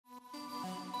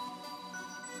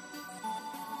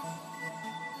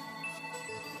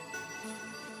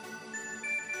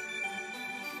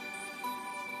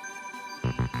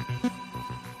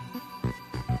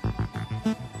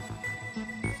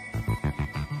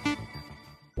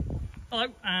Hello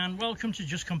and welcome to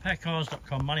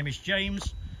justcomparecars.com. My name is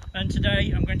James and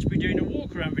today I'm going to be doing a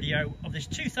walk around video of this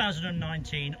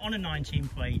 2019 on a 19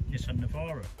 plate Nissan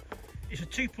Navara. It's a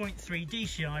 2.3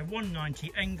 dCi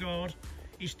 190 N-Guard.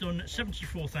 It's done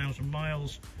 74,000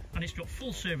 miles and it's got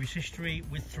full service history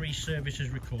with 3 services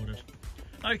recorded.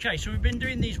 Okay, so we've been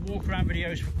doing these walk around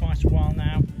videos for quite a while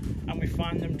now and we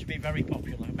find them to be very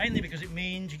popular, mainly because it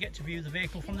means you get to view the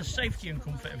vehicle from the safety and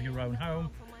comfort of your own home,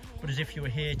 but as if you were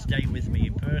here today with me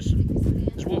in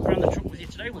person. Let's walk around the truck with you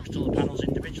today. We'll look at all the panels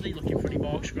individually, looking for any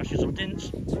marks, scratches or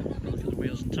dints. We'll look at the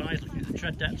wheels and tyres, looking at the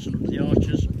tread depths and the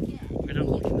arches. We're going to have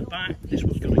a look in the back. This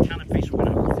one's got a canopy, so we're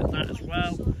going to have a look at that as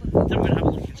well. Then we're going to have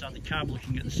a look inside the cab,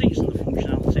 looking at the seats and the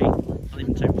functionality. I'll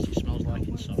even tell you what it smells like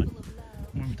inside.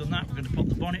 When we've done that, we're going to pop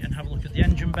the bonnet and have a look at the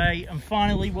engine bay. And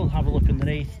finally, we'll have a look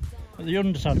underneath at the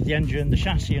underside of the engine, the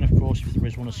chassis, and of course, if there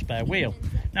is one, a spare wheel.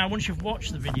 Now, once you've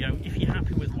watched the video, if you're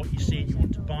happy with what you see and you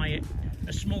want to buy it,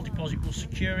 a small deposit will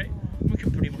secure it. We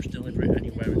can pretty much deliver it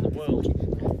anywhere in the world.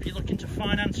 If you're looking to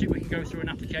finance it, we can go through an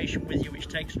application with you, which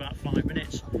takes about 5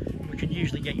 minutes. And we can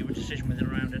usually get you a decision within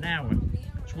around an hour.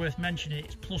 It's worth mentioning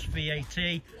it's plus VAT,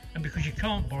 and because you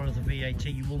can't borrow the VAT,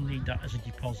 you will need that as a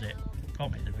deposit.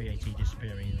 Can't make the VAT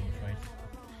disappear either, I'm afraid.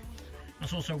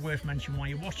 That's also worth mentioning while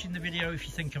you're watching the video. If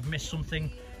you think I've missed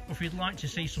something, or if you'd like to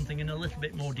see something in a little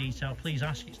bit more detail, please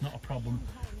ask, it's not a problem.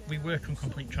 We work on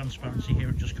complete transparency here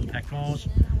at Just Compare Cars,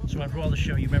 so I'd rather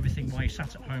show you everything while you're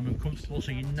sat at home and comfortable,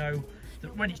 so you know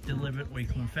that when it's delivered, when you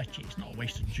come and fetch it, it's not a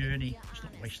wasted journey, it's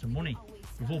not a waste of money.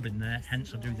 We've all been there,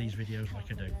 hence I do these videos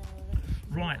like I do.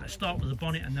 Right, let's start with the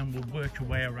bonnet and then we'll work our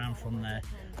way around from there.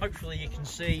 Hopefully you can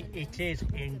see it is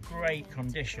in great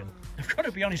condition. I've got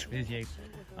to be honest with you,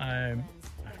 I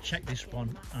checked this one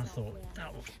and I thought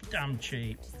that looks damn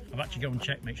cheap. I've actually gone and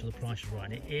checked, make sure the price is right,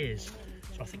 and it is.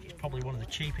 So I think it's probably one of the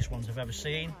cheapest ones I've ever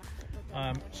seen.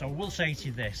 So I will say to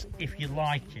you this, if you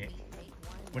like it,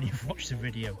 when you've watched the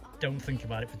video, don't think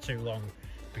about it for too long,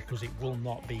 because it will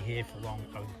not be here for long,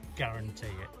 I guarantee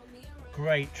it.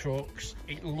 Great trucks,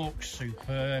 it looks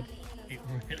superb, it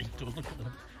really does.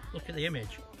 Look at the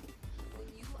image.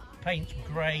 Paint's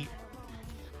great.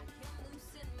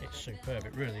 It's superb,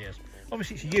 it really is.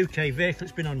 Obviously it's a UK vehicle,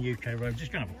 it's been on UK roads, it's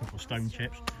going to have a couple of stone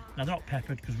chips. Now they're not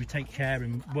peppered because we take care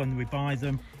when we buy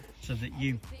them, so that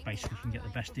you basically can get the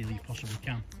best deal you possibly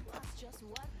can.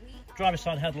 Driver's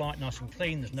side headlight nice and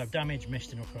clean, there's no damage,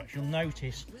 misting or cracks. You'll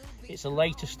notice it's a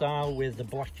later style with the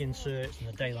black inserts and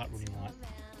the daylight running light.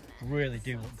 Really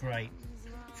do look great.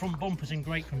 Front bumper's in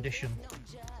great condition,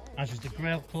 as is the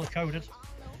grille, colour coded,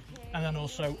 and then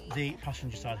also the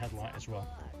passenger side headlight as well.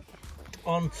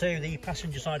 Onto the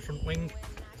passenger side front wing,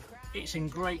 it's in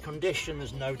great condition,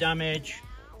 there's no damage,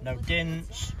 no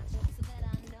dents.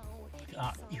 Look at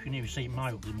that, you can even see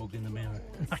my ugly mug in the mirror,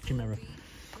 back mirror.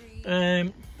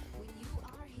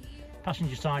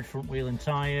 Passenger side front wheel and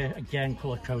tyre, again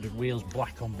colour coded wheels,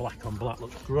 black on black on black,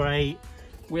 looks great.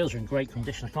 Wheels are in great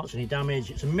condition, I can't see any damage.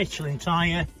 It's a Michelin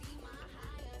tyre.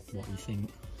 What do you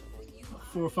think?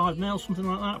 4 or 5 mils, something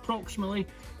like that approximately.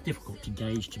 Difficult to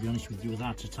gauge, to be honest with you,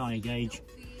 without a tyre gauge.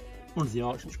 Under the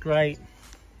arch looks great.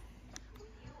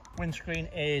 Windscreen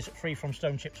is free from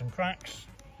stone chips and cracks.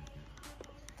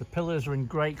 The pillars are in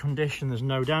great condition, there's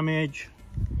no damage.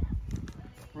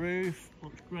 Roof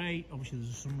looks great, obviously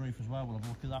there's a sunroof as well, we'll have a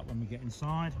look at that when we get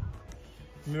inside.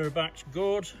 Mirror back's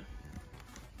good.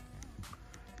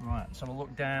 Right, let's have a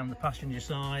look down the passenger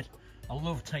side. I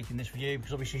love taking this view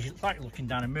because obviously it's like looking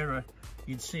down a mirror.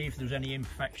 You'd see if there's any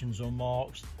imperfections or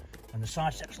marks, and the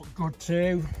side steps look good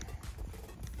too.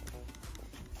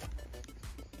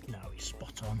 No, it's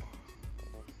spot on.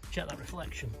 Check that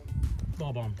reflection,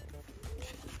 bob on.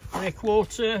 Rear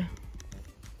quarter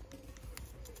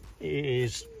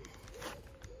is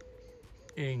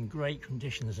in great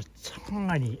condition. There's a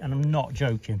tiny, and I'm not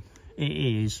joking, it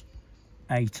is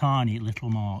a tiny little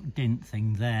mark, dint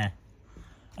thing there.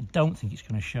 I don't think it's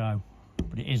going to show,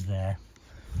 but it is there.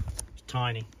 It's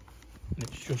tiny, and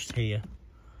it's just here.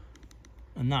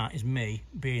 And that is me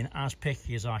being as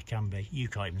picky as I can be. You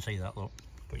can't even see that, look,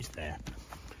 but it's there.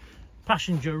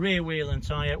 Passenger rear wheel and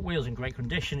tyre, wheels in great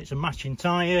condition. It's a matching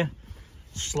tyre,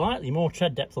 slightly more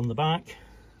tread depth on the back,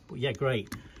 but yeah,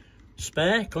 great.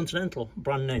 Spare Continental,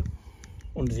 brand new.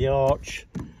 Under the arch,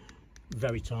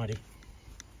 very tidy.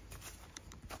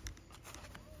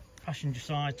 Passenger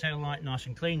side tail light nice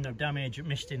and clean, no damage,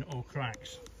 misting or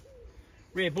cracks.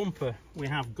 Rear bumper, we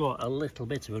have got a little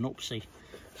bit of an upsie.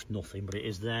 It's nothing, but it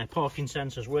is there. Parking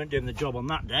sensors weren't doing the job on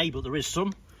that day, but there is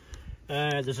some.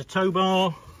 There's a tow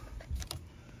bar,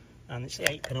 and it's the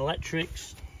 8-pin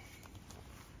electrics.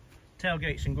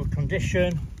 Tailgate's in good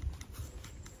condition.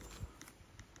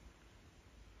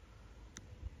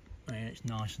 And it's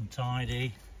nice and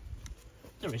tidy.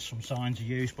 There is some signs of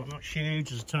use, but not huge.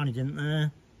 There's a tiny dent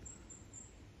there.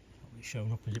 It's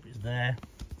showing up as if it's there.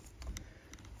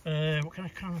 What kind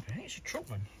of canopy? It's a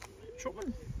Truckman.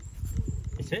 Truckman?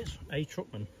 It is a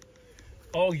Truckman.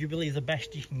 Oh, you believe the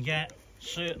best you can get.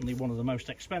 Certainly one of the most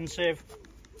expensive.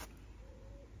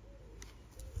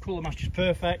 Cooler match is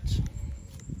perfect.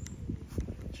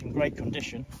 It's in great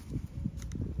condition.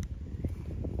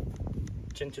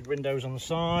 Tinted windows on the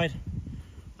side.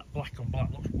 That black on black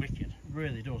looks wicked. It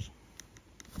really does.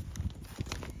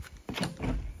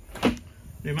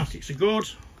 Pneumatics are good.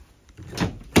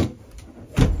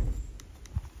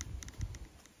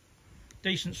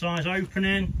 Decent size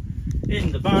opening.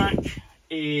 In the back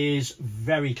is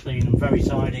very clean and very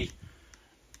tidy.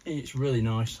 It's really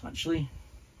nice actually.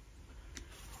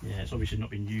 Yeah, it's obviously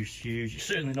not been used huge. It's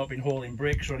certainly not been hauling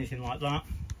bricks or anything like that.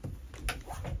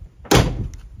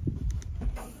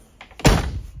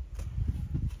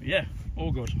 But yeah,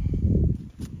 all good.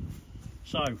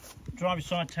 So, driver's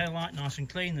side tail light nice and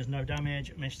clean. There's no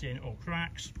damage, misting or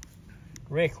cracks.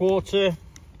 Rear quarter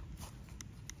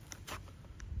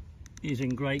is in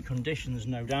great condition. There's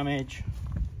no damage.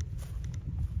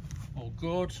 All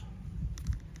good.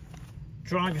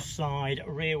 Driver's side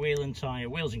rear wheel and tyre,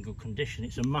 wheels in good condition.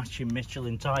 It's a matching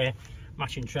Michelin tyre,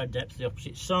 matching tread depth the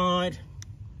opposite side.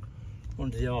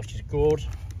 Under the arch is good.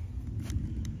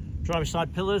 Driver's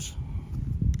side pillars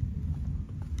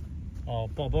are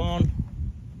bob on.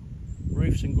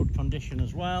 Roof's in good condition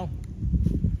as well.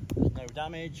 There's no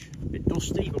damage. A bit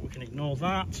dusty, but we can ignore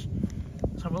that.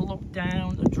 Let's have a look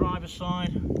down the driver's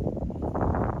side.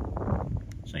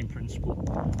 Same principle.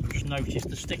 I've just noticed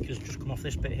the stickers just come off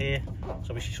this bit here.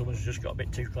 So obviously someone's just got a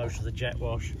bit too close to the jet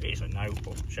wash. It is a note,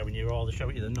 but showing you rather,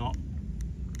 showing you they're not.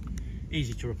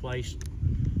 Easy to replace.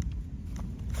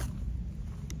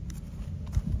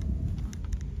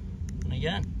 And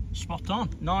again, spot on.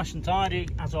 Nice and tidy,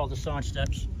 as are the side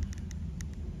steps.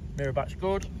 Mirror back's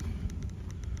good.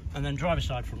 And then driver's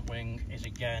side front wing is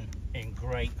again in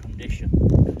great condition.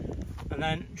 And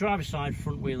then driver's side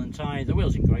front wheel and tyre, the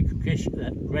wheel's in great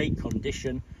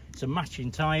condition. It's a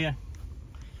matching tyre.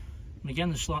 And again,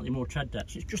 there's slightly more tread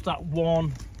depth. It's just that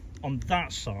one on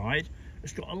that side,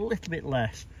 it's got a little bit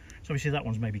less. So obviously that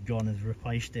one's maybe gone and they've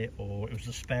replaced it, or it was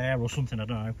a spare or something, I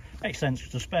don't know. Makes sense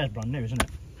because the spare's brand new, isn't it?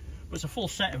 But it's a full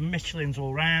set of Michelins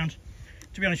all round.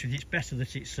 To be honest with you, it's better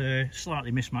that it's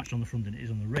slightly mismatched on the front than it is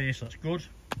on the rear, so that's good.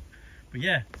 But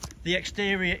yeah, the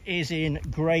exterior is in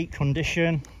great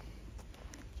condition.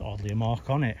 There's hardly a mark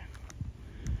on it.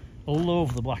 I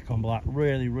love the black on black,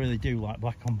 really do like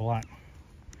black on black.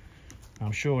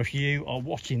 I'm sure if you are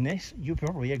watching this, you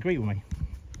probably agree with me.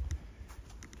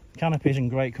 Canopy's in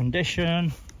great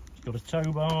condition. It's got a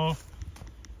tow bar.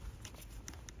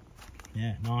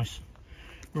 Yeah, nice.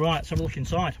 Right, let's have a look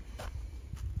inside.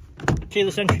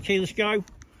 Keyless entry, keyless go.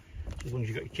 As long as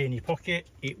you've got your key in your pocket,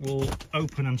 it will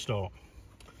open and start.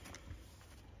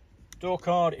 Door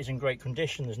card is in great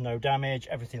condition. There's no damage.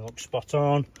 Everything looks spot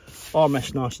on.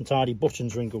 Armrest nice and tidy.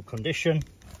 Buttons are in good condition.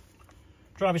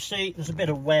 Driver's seat, there's a bit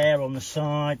of wear on the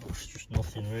side, but it's just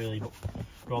nothing really, but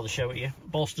I'd rather show it you.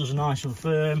 Bolsters are nice and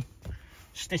firm.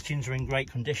 Stitchings are in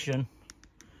great condition.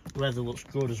 Leather looks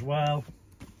good as well.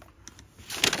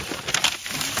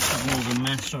 More of a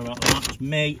mess, sorry about that, it's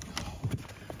me.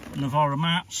 Navara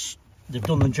mats, they've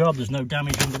done the job, there's no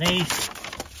damage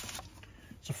underneath.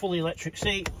 It's a fully electric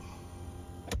seat.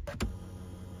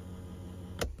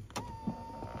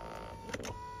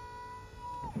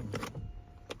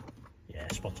 Yeah,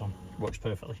 spot on, works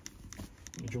perfectly.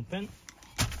 Let me jump in.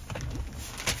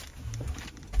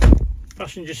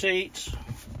 Passenger seats,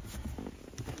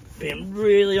 being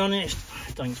really honest,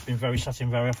 I don't think it's been sat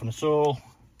in very often at all.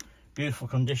 Beautiful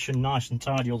condition, nice and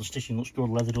tidy, all the stitching looks good,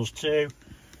 leather does too.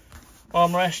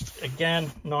 Armrest, again,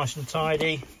 nice and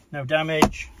tidy, no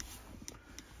damage.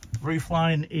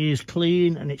 Roofline is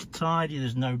clean and it's tidy,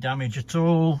 there's no damage at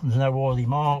all, there's no oily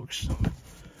marks.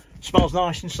 Smells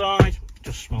nice inside,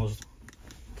 just smells,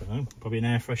 I don't know, probably an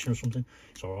air freshener or something,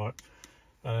 it's alright.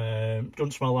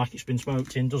 Doesn't smell like it's been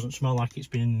smoked in, doesn't smell like it's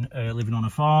been living on a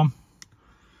farm.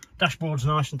 Dashboard's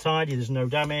nice and tidy, there's no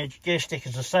damage. Gear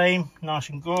sticker's the same, nice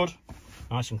and good,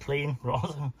 nice and clean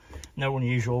rather, no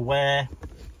unusual wear.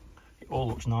 It all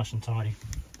looks nice and tidy.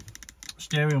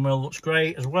 Steering wheel looks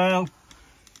great as well,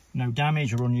 no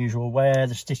damage or unusual wear.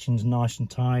 The stitching's nice and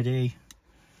tidy.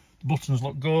 The buttons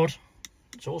look good,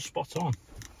 it's all spot on.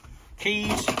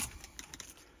 Keys,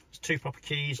 there's two proper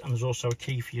keys and there's also a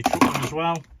key for your truck as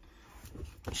well.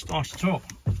 start it up.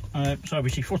 So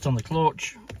obviously foot on the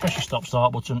clutch, press your stop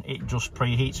start button, it just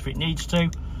preheats if it needs to,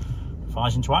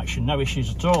 fires into action, no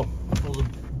issues at all. All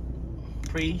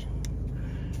the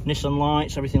Nissan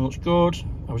lights, everything looks good.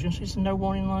 I was going to say, is there no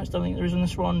warning lights? Don't think there is on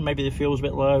this one. Maybe the fuel's a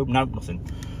bit low. No, nothing.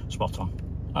 Spot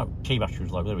on. Oh, key battery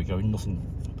was low. There we go. Nothing.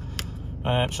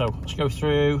 So let's go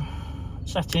through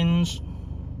settings.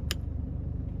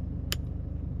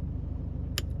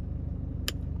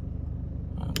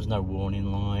 There's no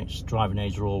warning lights. Driving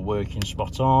aids are all working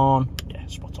spot on. Yeah,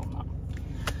 spot on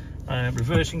that.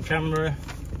 Reversing camera.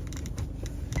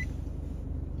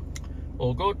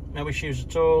 All good, no issues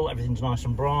at all, everything's nice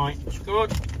and bright, that's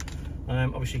good.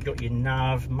 Obviously you've got your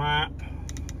nav map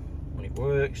when it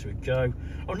works. There we go.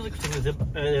 Oh, another good thing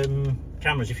with the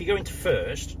cameras, if you go into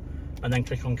first and then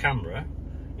click on camera,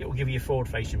 it will give you a forward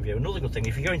facing view. Another good thing,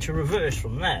 if you go into reverse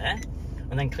from there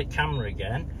and then click camera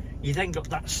again, you then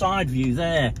got that side view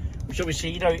there, which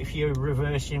obviously, you know, if you're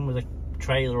reversing with a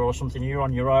trailer or something, you're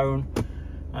on your own.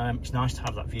 It's nice to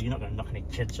have that view. You're not going to knock any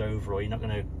kids over, or you're not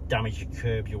going to damage your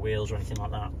curb, your wheels or anything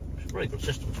like that. It's a really good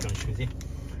system, to be honest with you.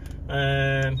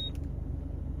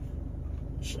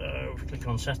 So if we click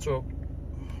on setup,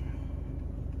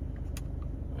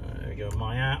 there we go,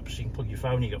 my apps. You can plug your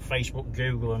phone. You've got Facebook,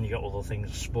 Google, and you've got other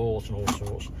things, sport and all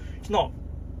sorts. It's not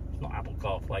Apple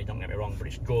CarPlay, don't get me wrong, but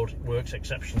it's good. It works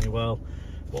exceptionally well.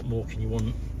 What more can you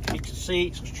want? Heated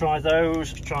seats, let's try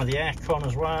those. Let's try the aircon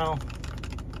as well.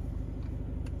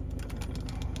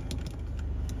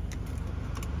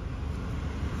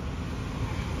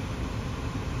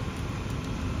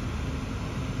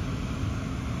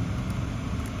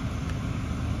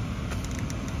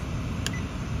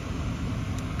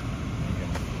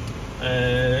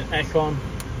 Aircon,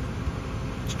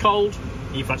 it's cold,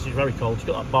 in fact it's very cold, it's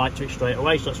got that bite to it straight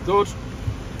away, so that's good.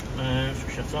 So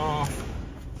shut off.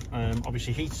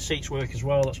 Obviously heated seats work as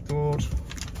well, that's good.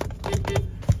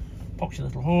 Poxy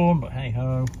little horn, but hey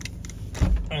ho.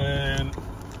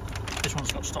 This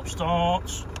one's got stop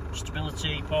starts,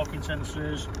 stability, parking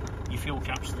sensors, your fuel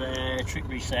caps there, trip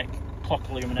reset, clock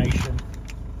illumination.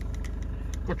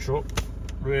 Good truck,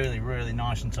 really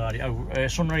nice and tidy. Oh,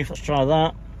 sunroof, let's try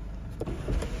that.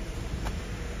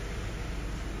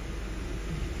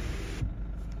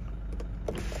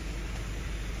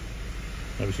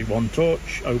 Obviously one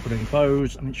touch, open and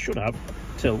close, and it should have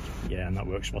tilt. Yeah, and that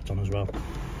works spot on as well.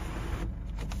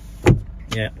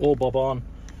 Yeah, all bob on.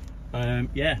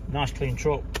 Yeah, nice clean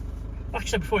truck. Like I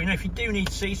said before, you know, if you do need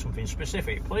to see something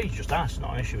specific, please just ask,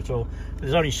 not an issue at all.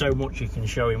 There's only so much you can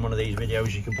show in one of these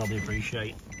videos you can probably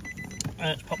appreciate.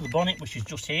 Let's pop the bonnet, which is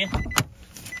just here.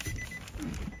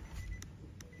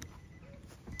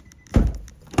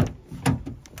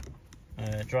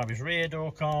 Driver's rear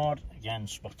door card, again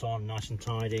spot on, nice and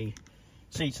tidy.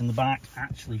 Seats in the back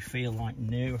actually feel like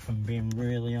new, if I'm being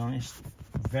really honest.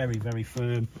 Very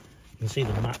firm. You can see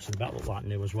the mats in the back look like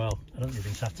new as well. I don't think they've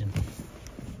been sat in.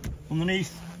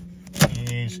 Underneath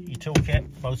is your toolkit,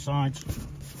 both sides.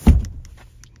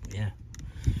 Yeah.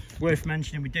 Worth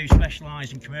mentioning, we do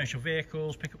specialise in commercial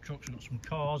vehicles, pickup trucks, we've got some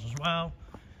cars as well.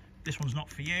 This one's not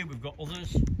for you, we've got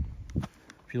others.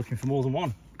 If you're looking for more than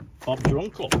one, Bob's your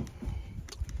uncle.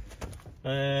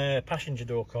 Passenger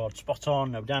door card, spot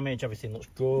on, no damage, everything looks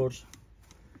good.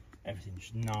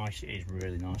 Everything's nice, it is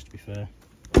really nice, to be fair.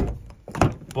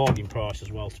 Bargain price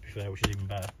as well, to be fair, which is even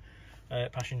better.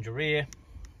 Passenger rear.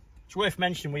 It's worth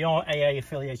mentioning we are AA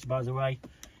affiliated, by the way,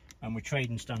 and we're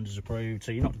trading standards approved,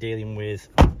 so you're not dealing with,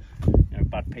 you know,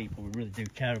 bad people. We really do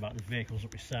care about the vehicles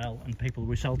that we sell and people that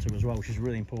we sell to as well, which is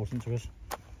really important to us.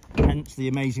 Hence the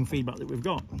amazing feedback that we've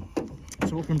got.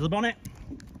 So welcome to the bonnet.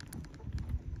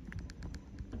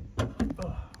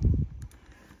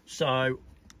 So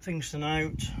things to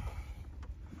note: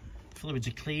 fluids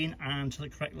are clean and to the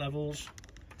correct levels.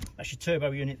 That's your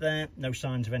turbo unit there, no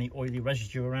signs of any oily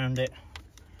residue around it.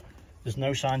 There's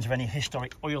no signs of any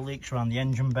historic oil leaks around the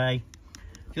engine bay.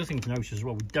 The other thing to notice as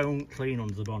well, we don't clean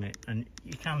under the bonnet, and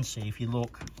you can see if you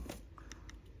look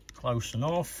close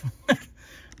enough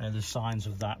there's signs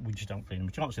of that. We just don't clean them,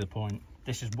 but you can't see the point.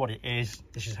 This is what it is,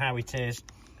 this is how it is,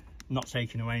 not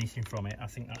taking away anything from it. I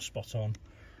think that's spot on.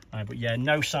 But yeah,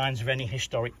 no signs of any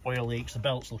historic oil leaks. The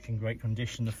belt's looking great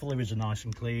condition, the fluids are nice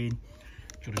and clean.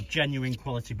 It's got a genuine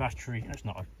quality battery. It's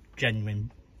not a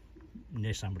genuine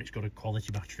Nissan, but it's got a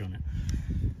quality battery on it.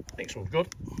 I think it's all good.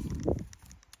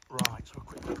 Right, so a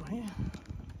quick look right here.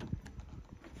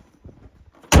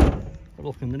 Have a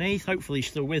look underneath, hopefully he's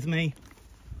still with me.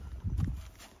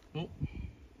 Oh,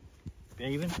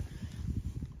 behaving.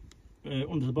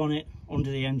 Under the bonnet, under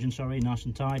the engine, sorry, nice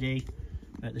and tidy.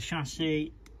 The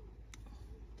chassis,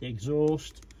 the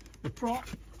exhaust, the prop.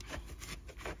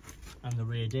 and the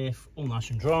rear diff, all nice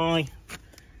and dry.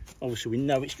 Obviously we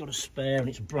know it's got a spare and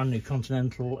it's a brand new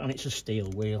Continental and it's a steel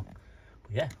wheel.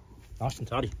 But yeah, nice and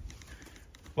tidy.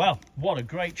 Well, what a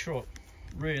great truck,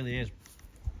 really is.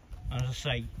 And as I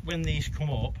say, when these come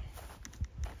up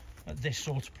at this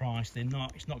sort of price, it's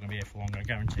not going to be here for long, I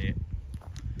guarantee it.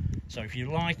 So if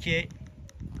you like it,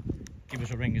 give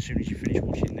us a ring as soon as you finish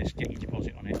watching this, get your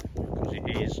deposit on it, because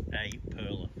it is a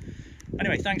pearler.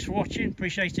 Anyway, thanks for watching,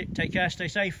 appreciate it, take care, stay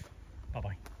safe.